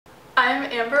I'm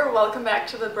Amber. Welcome back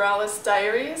to the Braless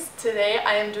Diaries. Today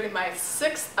I am doing my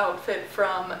 6th outfit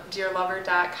from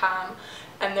Dear-Lover.com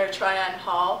and their try-on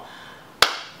haul.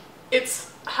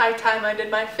 It's high time I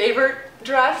did my favorite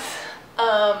dress.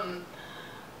 I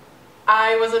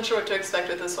wasn't sure what to expect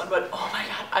with this one, but oh my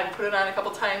god, I put it on a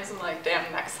couple times and like,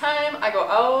 damn, next time I go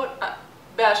out,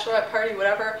 bachelorette party,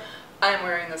 whatever, I'm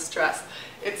wearing this dress.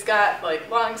 It's got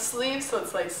like long sleeves, so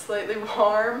it's like slightly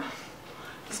warm,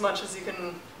 as much as you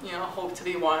can, you know, hope to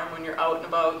be warm when you're out and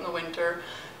about in the winter.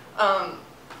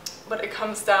 But it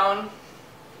comes down,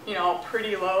 you know,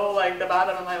 pretty low. Like the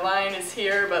bottom of my line is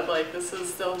here, but like this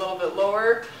is still a little bit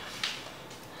lower.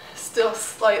 Still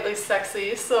slightly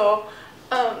sexy. So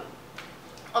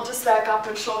I'll just back up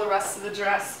and show the rest of the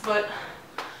dress. But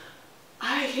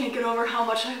I can't get over how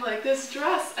much I like this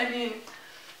dress. I mean,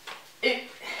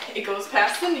 it goes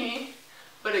past the knee,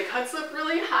 but it cuts up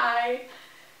really high.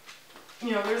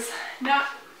 You know, there's not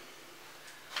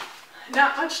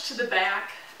much to the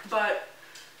back, but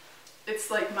it's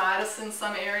like modest in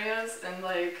some areas and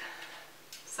like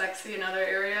sexy in other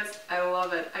areas. I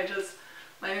love it.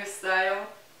 My new style,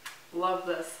 love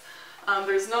this.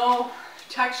 There's no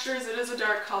textures, it is a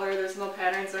dark color, there's no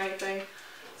patterns or anything,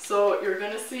 so you're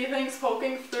gonna see things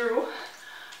poking through.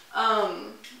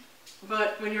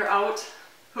 But when you're out,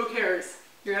 who cares?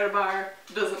 You're at a bar,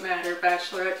 doesn't matter.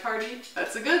 Bachelorette party,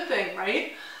 that's a good thing,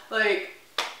 right? Like,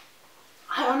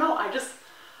 I don't know,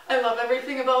 I love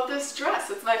everything about this dress.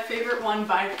 It's my favorite one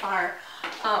by far.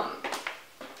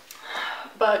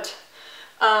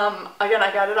 Again,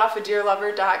 I got it off of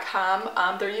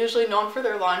Dear-Lover.com. They're usually known for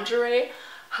their lingerie.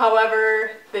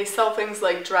 However, they sell things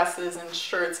like dresses and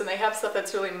shirts, and they have stuff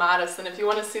that's really modest. And if you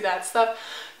want to see that stuff,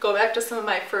 go back to some of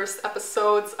my first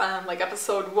episodes, like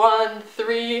episode 1,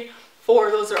 3,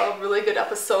 4. Those are all really good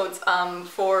episodes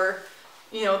for,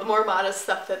 you know, the more modest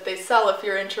stuff that they sell if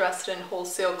you're interested in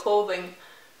wholesale clothing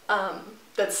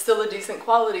that's still a decent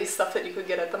quality, stuff that you could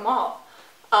get at the mall.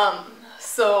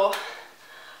 So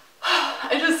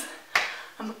I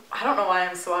don't know why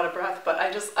I'm so out of breath, but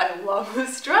I love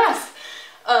this dress.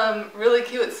 Really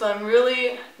cute. So I'm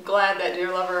really glad that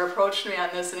Dear-Lover approached me on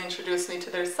this and introduced me to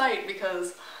their site,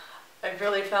 because I've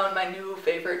really found my new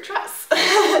favorite dress.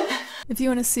 If you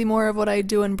want to see more of what I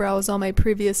do and browse all my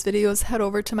previous videos, head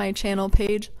over to my channel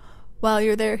page. While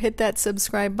you're there, hit that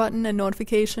subscribe button and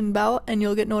notification bell, and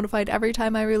you'll get notified every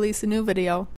time I release a new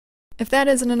video. If that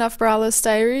isn't enough Braless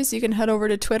Diaries, you can head over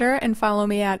to Twitter and follow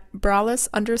me at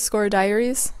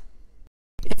Braless_Diaries.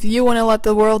 If you want to let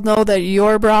the world know that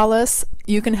you're Braless,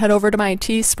 you can head over to my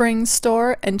Teespring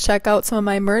store and check out some of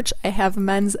my merch. I have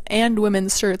men's and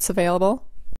women's shirts available.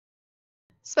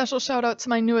 Special shout out to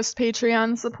my newest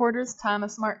Patreon supporters,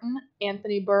 Thomas Martin,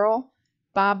 Anthony Burrow,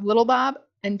 Bob Littlebob,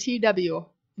 and TW.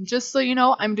 And just so you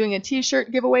know, I'm doing a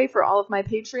t-shirt giveaway for all of my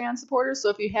Patreon supporters, so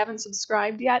if you haven't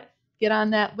subscribed yet, get on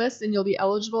that list and you'll be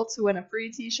eligible to win a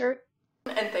free t-shirt.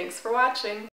 And thanks for watching.